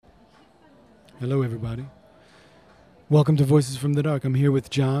Hello, everybody. Welcome to Voices from the Dark. I'm here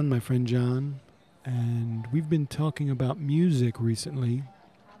with John, my friend John, and we've been talking about music recently,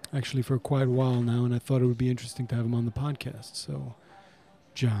 actually for quite a while now, and I thought it would be interesting to have him on the podcast. So,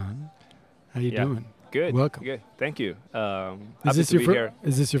 John, how you Yeah. doing? Good. Welcome. Good. Thank you. Is Happy this to your be here.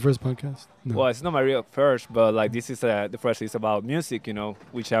 Is this your first podcast? No. Well, it's not my real first, but like this is the first is about music,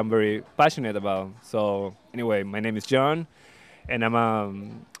 which I'm very passionate about. So anyway, my name is John, and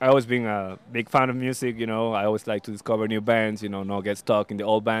I always been a big fan of music. I always like to discover new bands. Not get stuck in the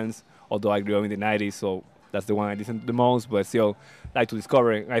old bands. Although I grew up in the '90s, so that's the one I listen to the most. But still like to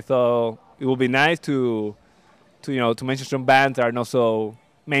discover it. I thought it would be nice to mention some bands that are not so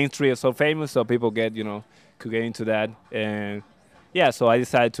mainstream or so famous, so people could get into that. And yeah, so I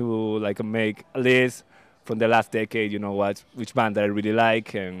decided to like make a list from the last decade. Which band that I really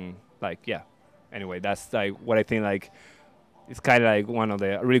like, and like yeah. Anyway, that's like what I think like it's kind of like one of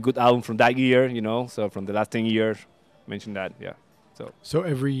the really good album from that year. So from the last 10 years, mention that. Yeah. So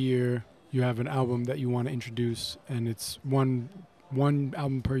every year you have an album that you want to introduce, and it's one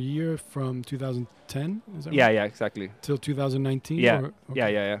album per year from 2010. Is that Yeah, right? yeah, exactly. Till 2019. Yeah. Or, Yeah,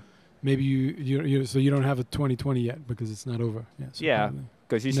 okay. yeah. Maybe you so you don't have a 2020 yet because it's not over. Yeah. So Yeah. probably.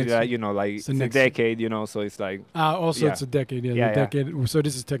 Because usually, Next year. like So it's a next- decade, so it's like Also, Yeah. it's a decade. Yeah, Yeah, the yeah. decade. So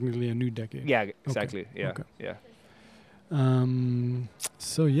this is technically a new decade. yeah, exactly. Yeah, Okay. yeah.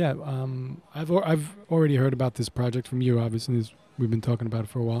 So yeah, I've already heard about this project from you. Obviously, we've been talking about it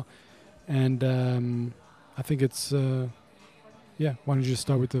for a while, and I think it's yeah. Why don't you just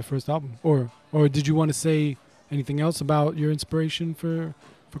start with the first album, or did you want to say anything else about your inspiration for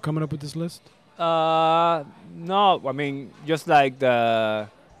coming up with this list? No, I mean just like I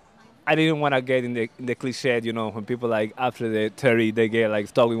didn't want to get in the cliche, when people like after the 30 they get like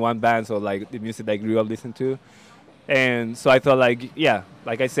stuck with one band or like the music they grew up listening to, and so I thought like yeah,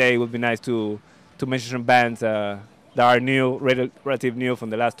 like I say, it would be nice to mention some bands that are new, relative new from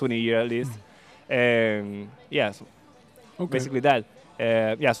the last 20 years at least, and yeah, so Okay. basically that.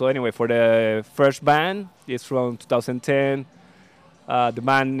 Yeah. So anyway, for the first band, it's from 2010. The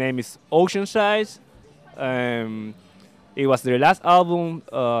band name is Oceanside. It was their last album,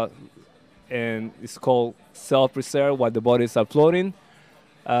 and it's called Self-Preserve, While the Bodies Are Floating.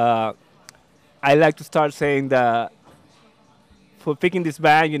 I like to start saying that for picking this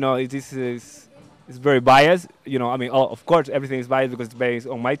band, this is very biased. I mean, of course, everything is biased because it's based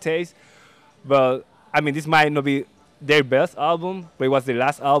on my taste. But I mean, this might not be their best album, but it was their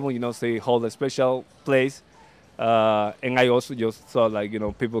last album. So it holds a special place. And I also just thought like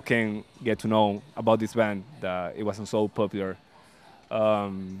people can get to know about this band that it wasn't so popular.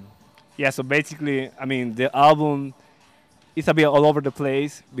 Yeah, so basically, I mean the album is a bit all over the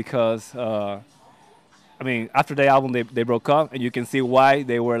place because I mean after the album they broke up, and you can see why.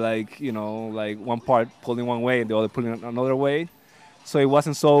 They were like like one part pulling one way and the other pulling another way. So it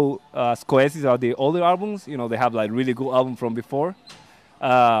wasn't so cohesive as the older albums. They have like really good album from before.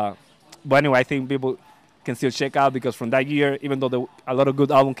 But anyway, I think people can still check out because from that year, even though a lot of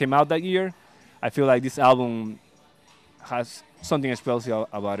good album came out that year, I feel like this album has something special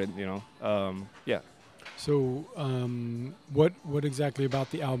about it. Yeah. So what exactly about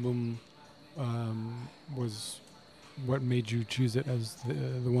the album was what made you choose it as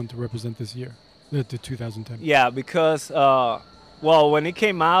the one to represent this year, the 2010? Yeah, because well, when it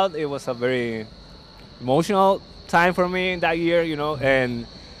came out, it was a very emotional time for me that year.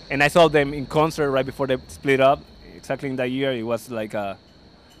 And I saw them in concert right before they split up. Exactly in that year, it was like a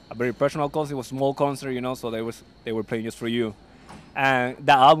very personal concert. It was a small concert, so they were playing just for you. And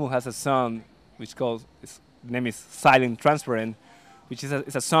that album has a song which the name is Silent Transparent, which is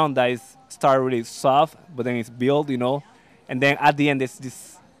it's a song that is start really soft, but then it's built, and then at the end there's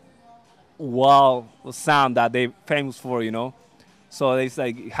this wow sound that they're famous for, So it's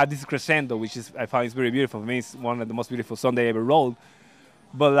like it had this crescendo, which is I find is very beautiful. For me, it's one of the most beautiful songs they ever wrote.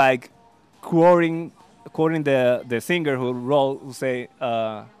 But like quoting the singer who say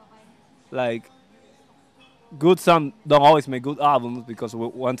like good song don't always make good albums, because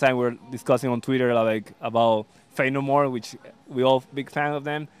one time we were discussing on Twitter like about Faith No More, which we all big fan of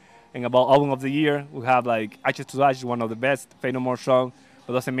them, and about album of the year we have like Ashes to Ashes, one of the best Faith No More song,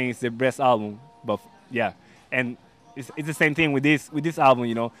 but doesn't mean it's the best album. But yeah, and it's the same thing with this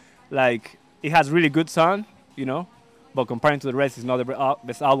album, like it has really good song, but comparing to the rest, it's not the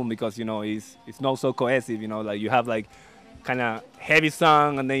best album because it's not so cohesive. Like you have like kind of heavy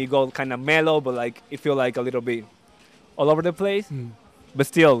song and then you go kind of mellow, but like it feel like a little bit all over the place. But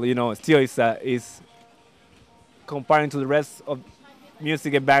still, it's comparing to the rest of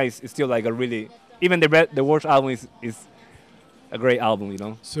music and bands, it's still like a really, even the worst album is a great album, you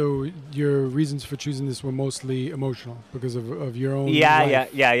know. So your reasons for choosing this were mostly emotional because of your own Yeah, life.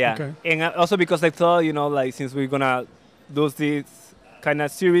 yeah. Okay. And also because I thought, you know, like since we're gonna do this kind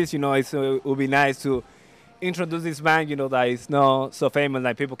of series, you know, it would be nice to introduce this band, you know, that is not so famous,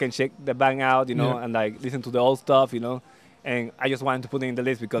 like people can check the band out, you know, Yeah. and like listen to the old stuff, you know. And I just wanted to put it in the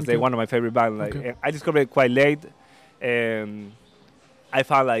list because Okay. they're one of my favorite bands. Like Okay. I discovered it quite late, and I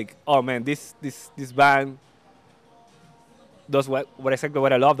found like, oh man, this band does what exactly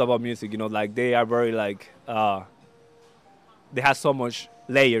what I loved about music. You know, like they are very like they have so much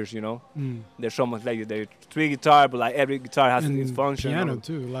layers. You know, Mm. there's so much layers. There's three guitar, but like every guitar has And its function. piano or-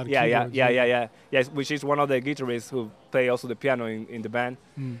 too. A lot of yeah, keyboards. yeah. Yes, which is one of the guitarists who play also the piano in the band.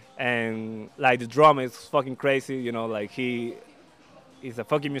 Mm. And like the drummer is fucking crazy. You know, like he is a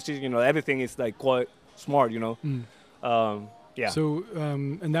fucking musician. You know, everything is like quite smart. You know, Mm. yeah, So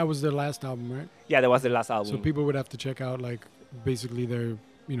and that was their last album, right? yeah. That was the last album. So people would have to check out like basically their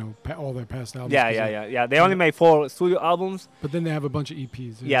all their past albums. yeah, 'cause yeah. They only made 4 studio albums. But then they have a bunch of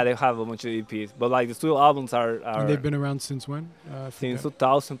EPs. Yeah, they have a bunch of EPs, but like the studio albums are And they've been around since when? I since forgot.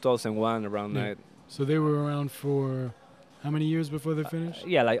 2000, 2001 around Yeah. that. So they were around for how many years before they finished?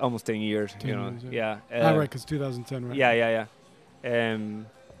 Yeah, like almost 10 years. 10 you know, years, yeah. Ah, right, because 2010, right? Yeah.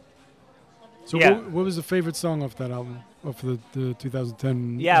 So Yeah. what was the favorite song off that album? Of the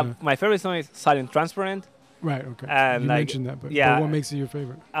 2010? Yeah, my favorite song is Silent Transparent. Right, okay. And you like, mentioned that, but, yeah. but what makes it your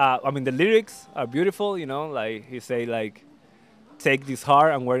favorite? I mean, the lyrics are beautiful, you know, like he say like, take this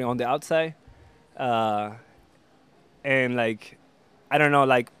heart and wear it on the outside. And like, I don't know,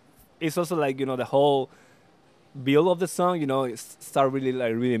 like, it's also like, you know, the whole build of the song, you know, it start really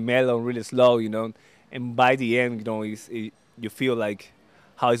like really mellow, really slow, you know, and by the end, you know, you feel like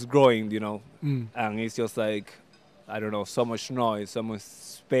how it's growing, you know, Mm. and it's just like, I don't know, so much noise, so much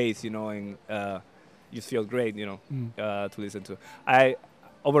space, you know, and you feel great, you know, Mm. to listen to. I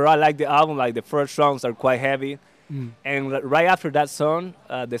overall like the album. Like the first songs are quite heavy, Mm. and right after that song,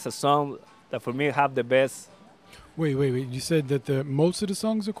 there's a song that for me have the best. Wait. You said that most of the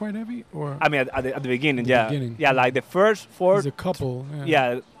songs are quite heavy, or I mean, at the beginning, The yeah, beginning. yeah, like the first 4, there's a couple?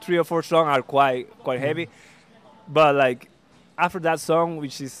 yeah, 3 or 4 songs are quite heavy, but like after that song,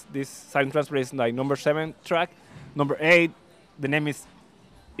 which is this Silent Transparency, like number 7 track, number 8, the name is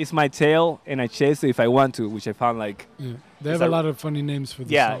 "It's My Tale" and I chase it if I want to, which I found like Yeah. They It's have a a- lot of funny names for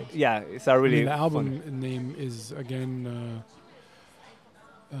the yeah, songs. yeah, it's a really the album funny. name is again.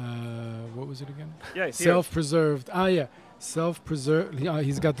 What was it again? Yeah, it's here. Self-preserved. Ah, yeah. Self-preserved.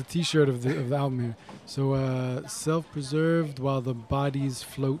 He's got the T-shirt of the album here. So self-preserved while the bodies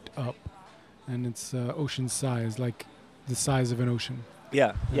float up, and it's ocean size, like the size of an ocean.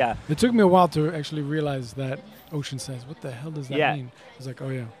 Yeah. It took me a while to actually realize that ocean size. What the hell does that Yeah. mean? I was like, oh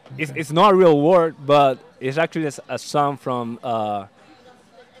yeah. It's okay. it's not a real word, but it's actually a song from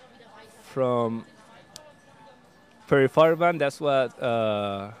Perry Farban. That's what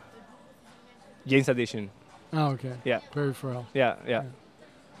James Addition. Oh, okay. Yeah. Perry Farrell. Yeah.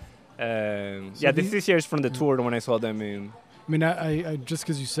 So Yeah, this these- year is from the Yeah. tour when I saw them in. I mean, I just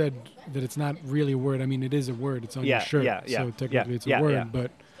because you said that it's not really a word. I mean, it is a word. It's on your Yeah, shirt. yeah, So technically, it's a yeah, word. yeah.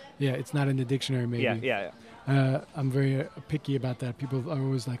 But yeah, it's not in the dictionary. Maybe. Yeah. I'm very picky about that. People are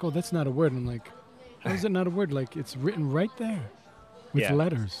always like, "Oh, that's not a word." I'm like, "How is it not a word? Like it's written right there with Yeah.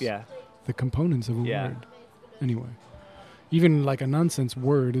 letters. Yeah. The components of a Yeah. word. Anyway, even like a nonsense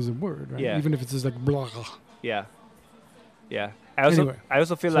word is a word, right? Yeah. Even if it's just like blah. Yeah. I also Anyway, I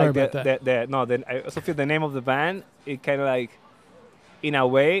also feel sorry like about I also feel the name of the band. It kind of like, in a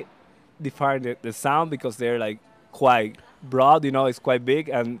way, define the sound because they're like quite broad. You know, it's quite big,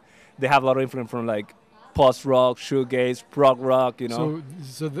 and they have a lot of influence from like post rock, shoegaze, prog rock. You know,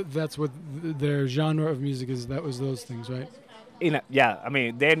 So that's what their genre of music is. That was those things, right? I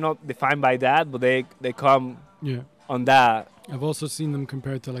mean, they're not defined by that, but they come Yeah. on that. I've also seen them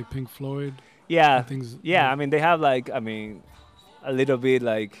compared to like Pink Floyd. Yeah, And things. yeah. I mean, they have like, I mean, a little bit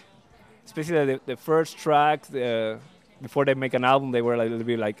like, especially the first tracks. Before they make an album, they were like a little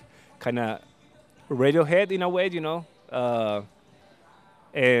bit like kind of Radiohead in a way, you know.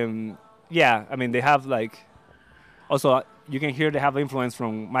 And yeah, I mean, they have like also you can hear they have influence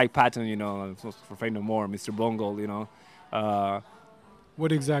from Mike Patton, you know, for Faith No More, Mr. Bungle, you know.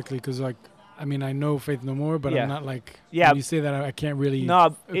 What exactly? Because like, I mean, I know Faith No More, but Yeah. I'm not like. Yeah. When you say that, I can't really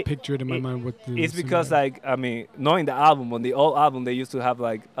No, picture it in my it- mind. What the it's because similarity- like I mean, knowing the album, on the old album, they used to have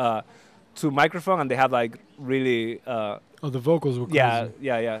like 2 microphones and they have like really Oh, the vocals were crazy.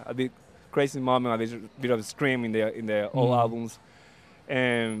 yeah, a bit crazy moment, a bit of a scream in the old Mm. albums.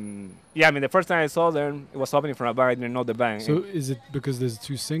 And yeah, I mean, the first time I saw them, it was opening for a band. I didn't know the band. So is it because there's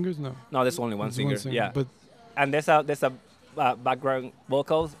 2 singers? No. No, there's only one There's singer. Yeah, But and there's a background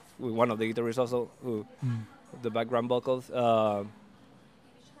vocals with one of the guitarists also who the background vocals.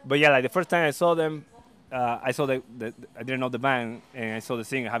 But yeah, like the first time I saw them, I saw the I didn't know the band, and I saw the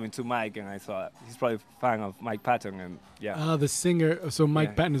singer having two mic, and I thought he's probably a fan of Mike Patton, and yeah. Ah, the singer. So Mike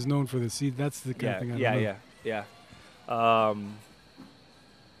Yeah. Patton is known for this. See, that's the kind Yeah, of thing I yeah,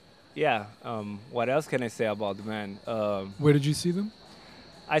 don't know. What else can I say about the band? Where did you see them?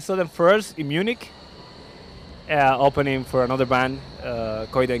 I saw them first in Munich, opening for another band,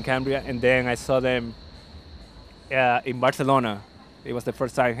 Coida in Cambria, and then I saw them in Barcelona. It was the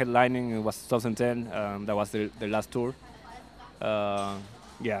first time headlining. It was 2010. That was their last tour.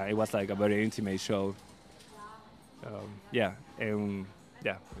 Yeah, it was like a very intimate show. I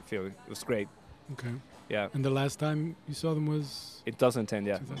feel it was great. Okay. Yeah, And the last time you saw them was in 2010.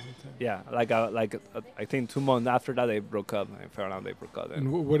 Yeah, 2010. yeah. I think 2 months after that they broke up. I found out they broke up.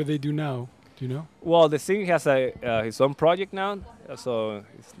 And what do they do now? Do you know? Well, the singer has his own project now. So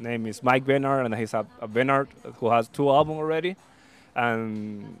his name is Mike Bernard, and he's a Bernard who has 2 albums already.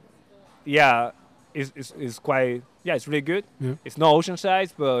 And yeah, it's quite it's really good. Yeah. It's not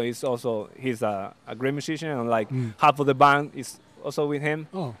Oceanside, but he's a great musician, and like half of the band is also with him.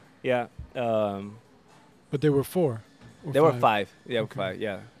 Oh, Yeah, but there were 4. Or there were 5. Yeah, Okay. 5.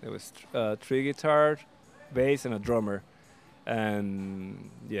 Yeah, there was 3 guitars, bass, and a drummer.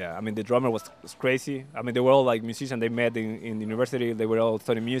 And yeah, I mean the drummer was crazy. I mean they were all like musicians. They met in university. They were all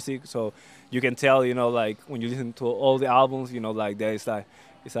studying music, so you can tell, like when you listen to all the albums, like there is like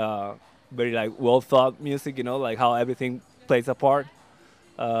it's a very like well thought music. Like how everything plays a part,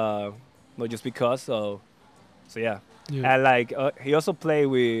 not just because. So yeah. Yeah. And like he also played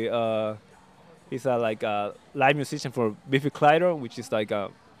with he's a live musician for Biffy Clyro, which is like a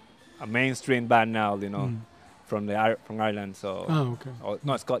mainstream band now. From Ireland, so Oh, okay.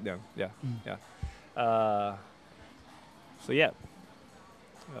 no, Scotland, yeah, yeah. So yeah,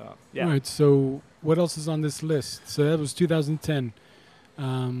 yeah. All right. So what else is on this list? So that was 2010,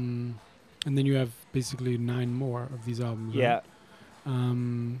 and then you have basically 9 more of these albums. Right? Yeah,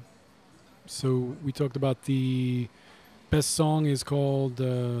 So we talked about the best song is called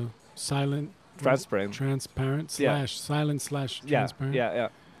Silent. Transparent. Transparent Yeah. Silent / Yeah, Transparent. yeah.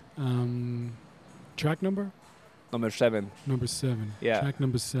 Track number? Number 7. Number 7. Yeah. Track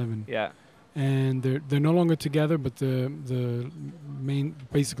number 7. Yeah, And they're no longer together, but the main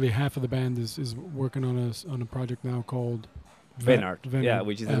basically half of the band is working on a project now called Venard. Venard, Yeah,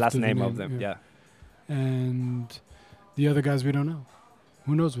 which is the after last name of them. yeah. Yeah. And the other guys we don't know.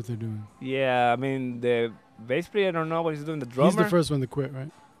 Who knows what they're doing? Yeah, I mean the bass player. I don't know what he's doing. The drummer. He's the first one to quit,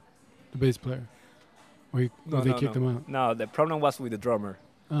 right? The bass player. Or they kicked him out. No, the problem was with the drummer,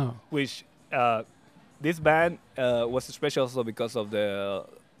 Oh, which this band was special also because of the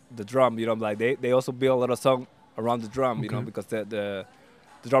drum. Like they also built a lot of song around the drum. Okay. Because the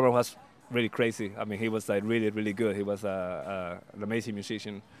drummer was really crazy. I mean, he was like really really good. He was an amazing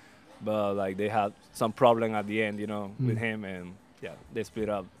musician, but like they had some problem at the end. With him, and yeah, they split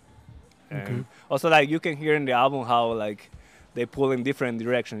up. And Okay. also like you can hear in the album how like they pull in different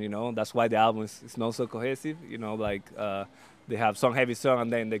directions. That's why the album is not so cohesive. Like they have some heavy song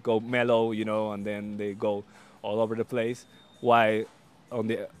and then they go mellow. And then they go all over the place. Why on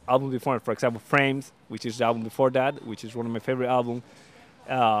the album before, for example, Frames, which is the album before that, which is one of my favorite albums,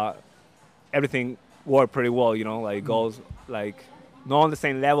 everything worked pretty well. Like it goes like not on the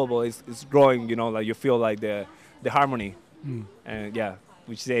same level, but it's growing. Like you feel like the harmony, and yeah,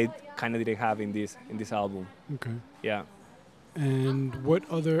 which they kind of didn't have in this album. okay. Yeah. And what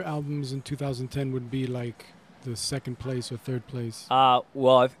other albums in 2010 would be like the second place or third place?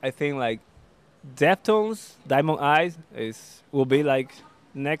 Well, I think like Deftones, Diamond Eyes will be like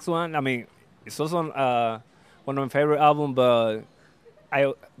next one. I mean, it's also one of my favorite albums, but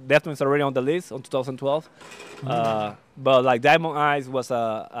Deftones is already on the list on 2012. But like Diamond Eyes was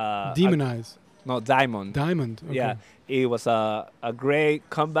Demon Eyes. no, Diamond. Diamond. Okay. Yeah, it was a great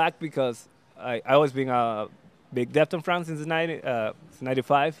comeback because I always been a big Deftones fan since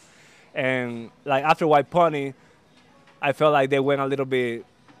 '95, and like after White Pony, I felt like they went a little bit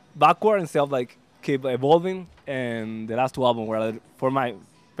backward instead of like keep evolving. And the last 2 albums were, for my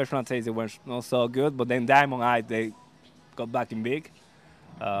personal taste, they were not so good. But then Diamond Eyes, they got back in big.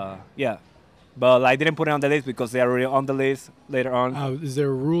 Yeah, but I didn't put it on the list because they're already on the list later on. Is there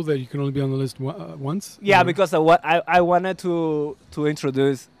a rule that you can only be on the list once? Yeah, Or- because of what I wanted to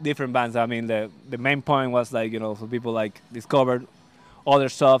introduce different bands. I mean, the main point was like for people like discovered other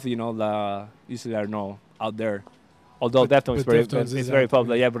stuff. That usually are not out there. Although Deftones is but Deftones is very out,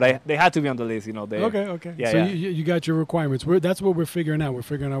 popular. yeah. Yeah, but they had to be on the list. They, Okay. Yeah, So yeah. You got your requirements. That's what we're figuring out. We're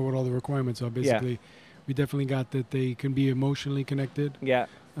figuring out what all the requirements are. Basically, we definitely got that they can be emotionally connected Yeah.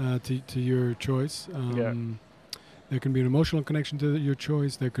 to your choice. There can be an emotional connection to your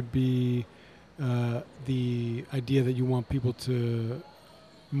choice. There could be the idea that you want people to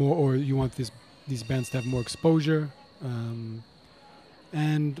more, or you want these bands to have more exposure,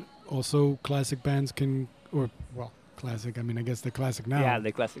 and also classic bands can, or well, classic. I mean, I guess they're classic now. Yeah,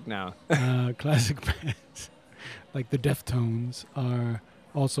 the classic now. Classic bands like the Deftones are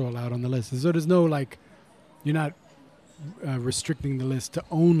also allowed on the list. So there's no like, you're not restricting the list to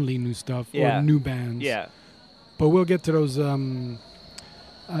only new stuff or new bands. Yeah. But we'll get to those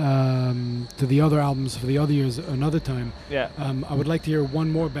to the other albums for the other years another time. Yeah. I would like to hear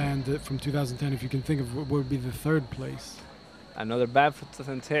one more band from 2010, if you can think of what would be the third place. Another band from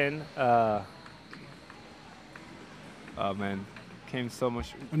 2010. Oh man, came so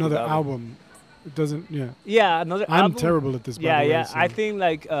much. Another album. It doesn't. Yeah. Yeah, another I'm album. terrible at this. By Yeah, the way, yeah. so. I think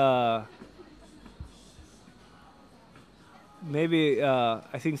like maybe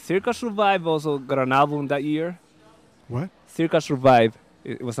I think Circa Survive also got an album that year. What? Circa Survive.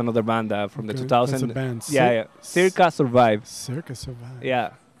 It was another band from the 2000. That's a band. Yeah, yeah. Circa Survive. Circa Survive.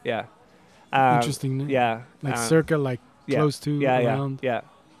 Yeah, yeah. Interesting name. Yeah. Like circa, like yeah, close to, yeah, around, yeah,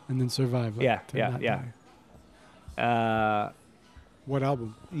 and then survive. Like yeah, to yeah, not yeah. die. What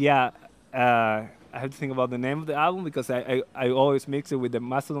album? Yeah. I have to think about the name of the album because I always mix it with the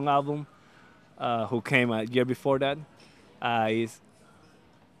Mastodon album, who came a year before that. Is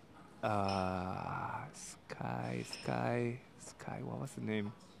Sky. What was the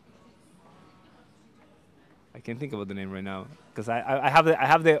name? I can't think about the name right now because I have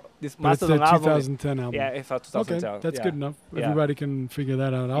this But it's the Mastodon album. 2010 album. Yeah, it's a 2010. Okay, that's yeah. good enough. Yeah. Everybody can figure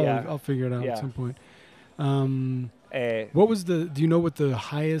that out. I'll figure it out Yeah. at some point. What was the? Do you know what the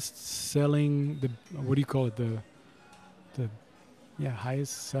highest selling? What do you call it?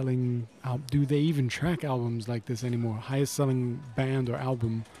 Highest selling. Do they even track albums like this anymore? Highest selling band or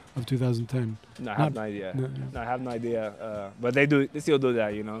album of 2010? No, I have no idea. No. No, I have no idea. But they do. They still do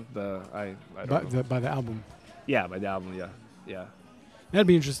that, you know. But I don't know. By the album. Yeah, by the album. Yeah, yeah. That'd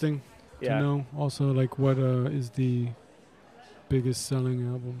be interesting Yeah. to know. Also, like what is the biggest selling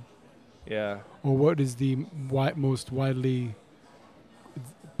album, Yeah. or what is the most widely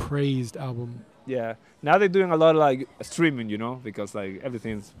praised album? Yeah. Now they're doing a lot of like streaming, you know, because like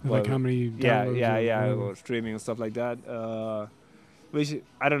everything's Like how many? yeah, downloads yeah, or- or streaming and stuff like that. Which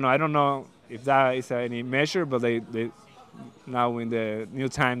I don't know. I don't know if that is any measure, but they now in the new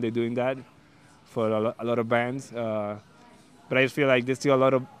time they're doing that for a lot of bands. But I just feel like there's still a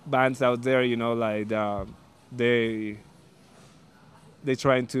lot of bands out there, you know, like they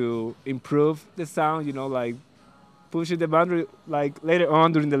trying to improve the sound, you know, like pushing the boundary. Like later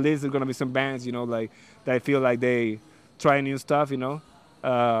on during the list, there's gonna be some bands, you know, like that I feel like they try new stuff, you know,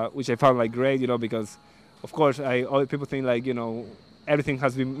 which I found like great, you know, because of course all people think like, you know, everything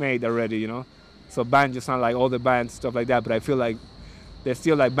has been made already, you know, so bands just sound like all the bands, stuff like that. But I feel like there's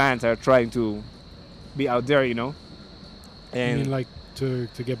still like bands that are trying to be out there, you know. I And mean, like to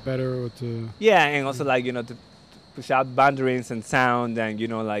get better or to yeah, and also like, you know, to push out boundaries and sound and, you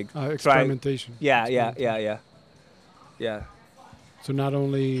know, like try. experimentation. Yeah. So not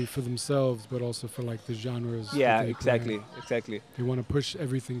only for themselves, but also for like the genres. that Yeah, they play. exactly. They want to push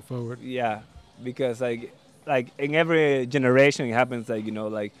everything forward. Yeah, because like in every generation it happens, like, you know,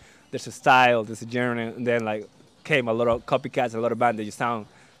 like there's a style, there's a genre, and then like came a lot of copycats, a lot of bands that just sound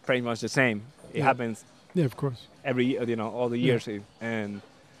pretty much the same. It Yeah. happens Yeah, of course. every year, you know, all the Yeah. years. And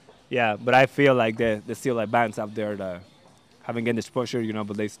yeah, but I feel like there's still like bands out there that haven't get exposure, you know,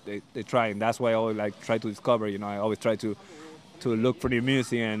 but they try, and that's why I always like try to discover, you know, I always try to look for new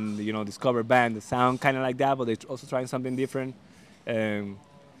music and, you know, discover bands that sound kind of like that, but they also trying something different. And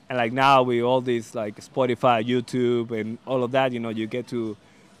like now with all these like Spotify, YouTube, and all of that, you know, you get to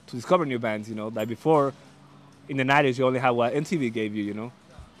discover new bands, you know. Like before, in the 90s, you only had what MTV gave you, you know.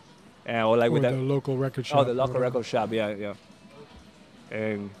 Or like Or with the that. local record shop. Oh, the or local whatever. record shop, yeah.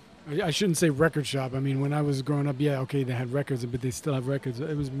 And I shouldn't say record shop. I mean, when I was growing up, yeah, okay, they had records, but they still have records.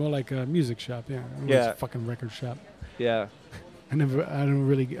 It was more like a music shop, yeah. It was Yeah. a fucking record shop. yeah,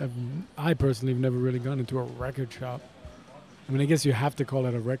 I personally have never really gone into a record shop. I mean, I guess you have to call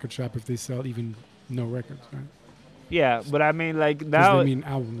it a record shop if they sell even no records, right? yeah. But I mean, like 'Cause now, they mean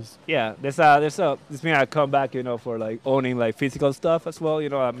albums. yeah. This mean I come back, you know, for like owning like physical stuff as well. You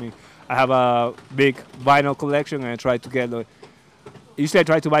know, I mean, I have a big vinyl collection, and I try to get. Usually, I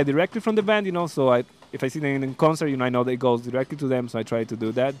try to buy directly from the band, you know. So if I see them in concert, you know, I know that it goes directly to them. So I try to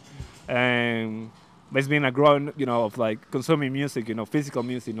do that. But it's been a growing, you know, of like consuming music, you know, physical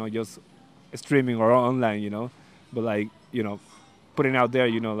music, you know, just streaming or online, you know. But like, you know, putting out there,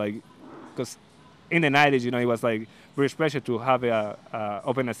 you know, like, because in the 90s, it was like very special to have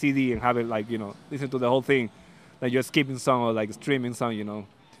open a CD and have it like, listen to the whole thing, like you're skipping song or like streaming song,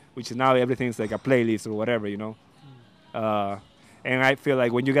 which is now everything's like a playlist or whatever. And I feel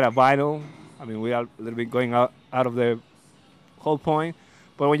like when you get a vinyl, I mean, we are a little bit going out of the whole point,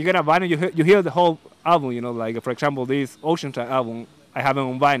 but when you get a vinyl, you hear the whole album, like for example, this Oceanside album, I have it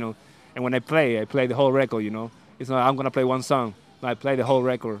on vinyl, and when I play the whole record, It's not I'm going to play one song. No, I play the whole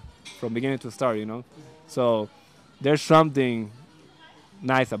record from beginning to start, So there's something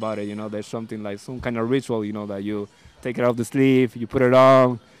nice about it, There's something like some kind of ritual, that you take it off the sleeve, you put it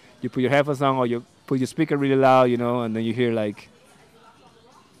on, you put your headphones on, or you put your speaker really loud, and then you hear like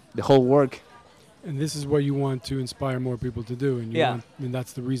the whole work. And this is what you want to inspire more people to do, and and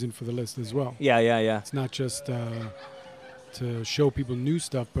that's the reason for the list as well. Yeah. It's not just to show people new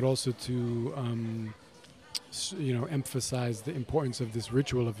stuff, but also to emphasize the importance of this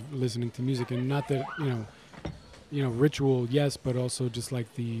ritual of listening to music, and not that ritual, yes, but also just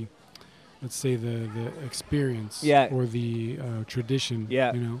like the, let's say the experience, or the tradition,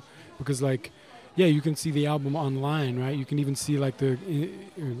 because like. Yeah, you can see the album online, right? You can even see like the,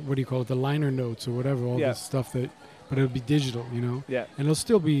 what do you call it, the liner notes or whatever, all this stuff but it'll be digital, Yeah. And it'll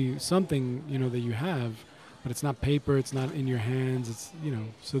still be something, that you have, but it's not paper, it's not in your hands, it's,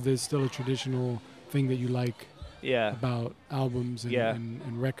 so there's still a traditional thing that you like about albums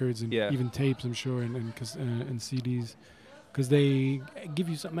and records and even tapes, I'm sure, and CDs, because they give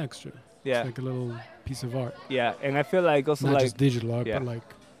you something extra. Yeah. It's like a little piece of art. Yeah, and I feel like also not like just digital art, but like,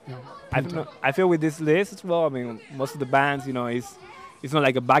 I feel with this list as well, I mean, most of the bands, it's not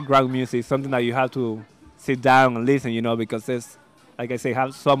like a background music. It's something that you have to sit down and listen, because it's, like I say,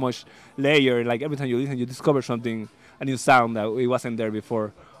 have so much layer. Like every time you listen, you discover something, a new sound that it wasn't there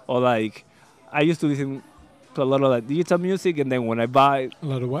before. Or like, I used to listen to a lot of like digital music, and then when I buy a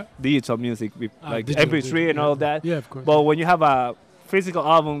lot of what? Digital music, like digital, MP3 and all that. Yeah, of course. But when you have a physical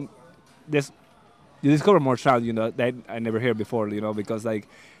album, you discover more sound, that I never heard before, because like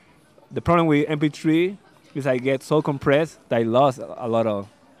the problem with MP3 is I get so compressed that I lost a lot of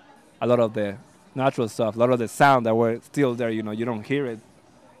the natural stuff, a lot of the sound that were still there, you don't hear it.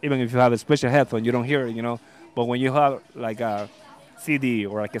 Even if you have a special headphone, you don't hear it, But when you have like a CD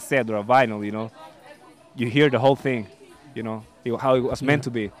or a cassette or a vinyl, you hear the whole thing, how it was meant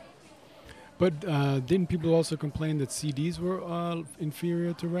to be. But didn't people also complain that CDs were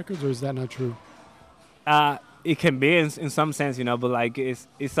inferior to records, or is that not true? It can be in some sense, but like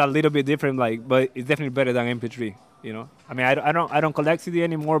it's a little bit different, like, but it's definitely better than MP3, I mean, I don't collect CD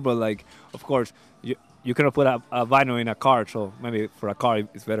anymore, but like, of course, you cannot put a vinyl in a car, so maybe for a car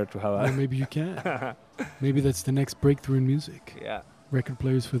it's better to have a. Well, maybe you can. Maybe that's the next breakthrough in music. Yeah. Record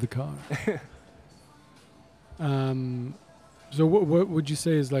players for the car. So what would you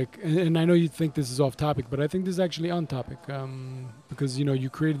say is like, and I know you think this is off topic, but I think this is actually on topic, because, you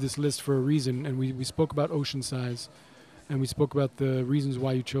created this list for a reason, and we spoke about Oceanside, and we spoke about the reasons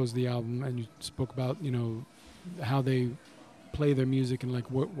why you chose the album, and you spoke about, how they play their music and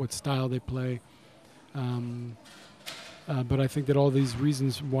like what style they play. But I think that all these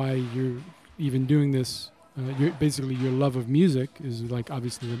reasons why you're even doing this, basically your love of music is like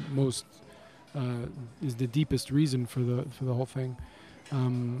obviously the most, is the deepest reason for the whole thing.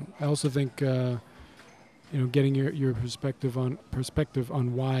 I also think getting your perspective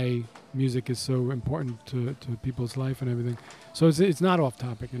on why music is so important to people's life and everything. So it's not off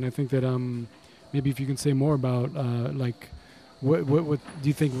topic, and I think that maybe if you can say more about like what do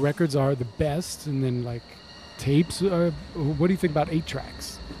you think records are the best, and then like tapes are. What do you think about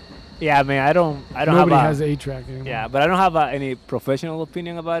 8-tracks? Yeah, I mean, I don't. Nobody has 8-track anymore. Yeah, but I don't have any professional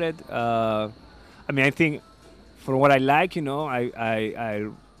opinion about it. I mean, I think for what I like,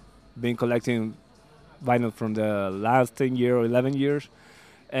 I've been collecting vinyl from the last 10 years or 11 years,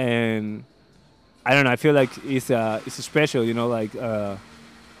 and I don't know. I feel like it's special, like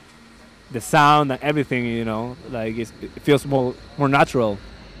the sound and everything, like it feels more natural.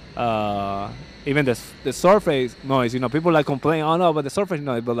 Even the surface noise, people like complain, oh no, but the surface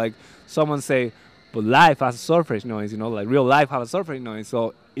noise, but like someone say, but life has a surface noise, like real life has a surface noise,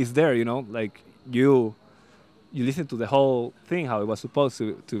 so it's there, like you listen to the whole thing how it was supposed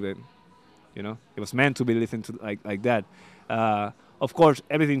to be, it was meant to be listened to like that. Of course,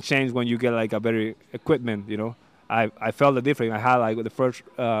 everything changed when you get like a better equipment, I felt the difference. I had like the first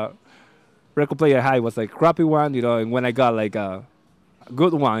record player I had was like a crappy one, and when I got like a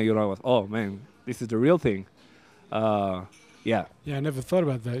good one, I was, oh man, this is the real thing. Yeah, I never thought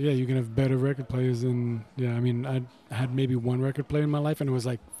about that. Yeah, you can have better record players than, I mean, I had maybe one record player in my life, and it was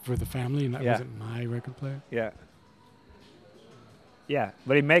like for the family, and that wasn't my record player. Yeah, Yeah,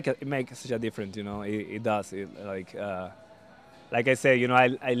 but it make such a difference, it does. Like I say,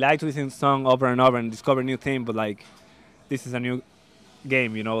 I like to listen to song over and over and discover new things, but like this is a new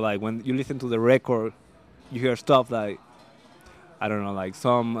game, like when you listen to the record, you hear stuff like, I don't know, like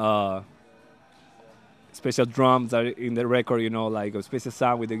some special drums that are in the record, like a special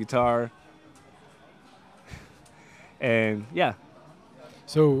sound with the guitar, and yeah,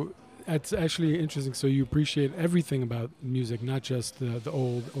 So that's actually interesting. So you appreciate everything about music, not just the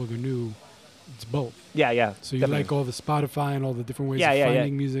old or the new. It's both. yeah, So you definitely. like all the Spotify and all the different ways Yeah, of yeah, yeah.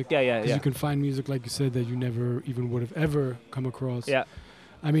 finding music. Yeah, 'Cause yeah. you can find music, like you said, that you never even would have ever come across. Yeah,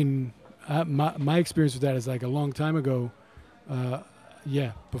 I mean, my experience with that is like a long time ago.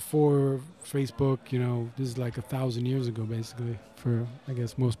 Yeah, before Facebook, this is like 1,000 years ago, basically, for I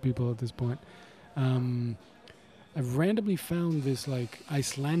guess most people at this point. Um, I've randomly found this like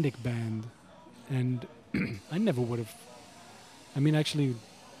Icelandic band, and I never would have. I mean, actually,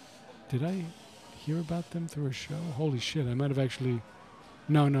 did I hear about them through a show? Holy shit! I might have actually.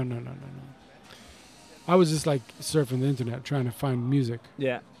 No. I was just like surfing the internet trying to find music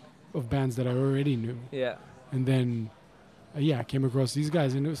yeah, of bands that I already knew, yeah, and then yeah, I came across these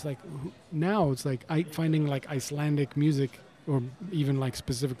guys, and it was like now it's like finding like Icelandic music, or even like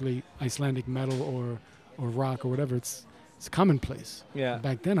specifically Icelandic metal or rock or whatever. It's commonplace. yeah,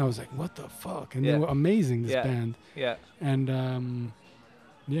 Back then, I was like, what the fuck, and Yeah. they were amazing. This Yeah. band, yeah, and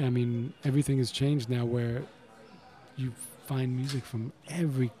yeah, I mean everything has changed now, where you find music from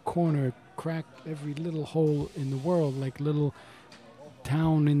every corner, crack, every little hole in the world, like little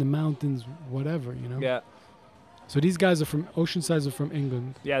town in the mountains, whatever, yeah, So these guys are from Oceansides, are from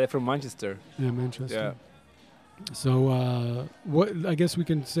England, yeah. They're from Manchester. yeah, Manchester. Yeah. So what I guess we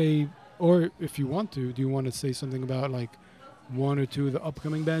can say, or if you want to, do you want to say something about like one or two of the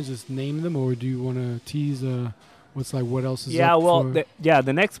upcoming bands? Just name them, or do you want to tease? What else is Yeah, up well, for?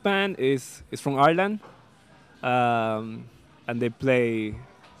 the next band is from Ireland, and they play,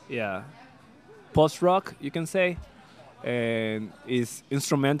 yeah, post rock, you can say, and it's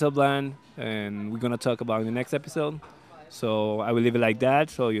instrumental band, and we're gonna talk about in the next episode. So I will leave it like that.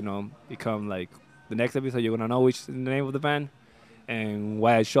 So become like the next episode, you're gonna know which is the name of the band and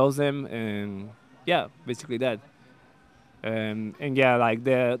why I chose them, and yeah, basically that. And yeah, like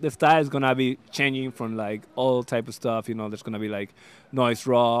the style is gonna be changing from like all type of stuff. There's gonna be like noise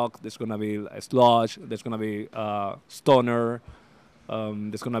rock. There's gonna be sludge. There's gonna be stoner.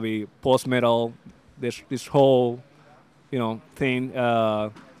 There's gonna be post metal. There's this whole thing.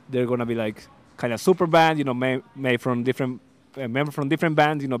 They're gonna be like kind of super band. Made from different members from different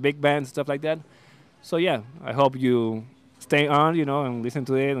bands. Big bands, stuff like that. So yeah, I hope you stay on. And listen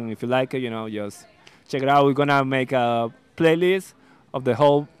to it. And if you like it, just check it out. We're gonna make a playlist of the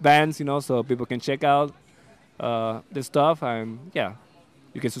whole bands, so people can check out the stuff. And yeah,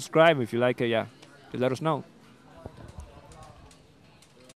 you can subscribe if you like it. Yeah, just let us know.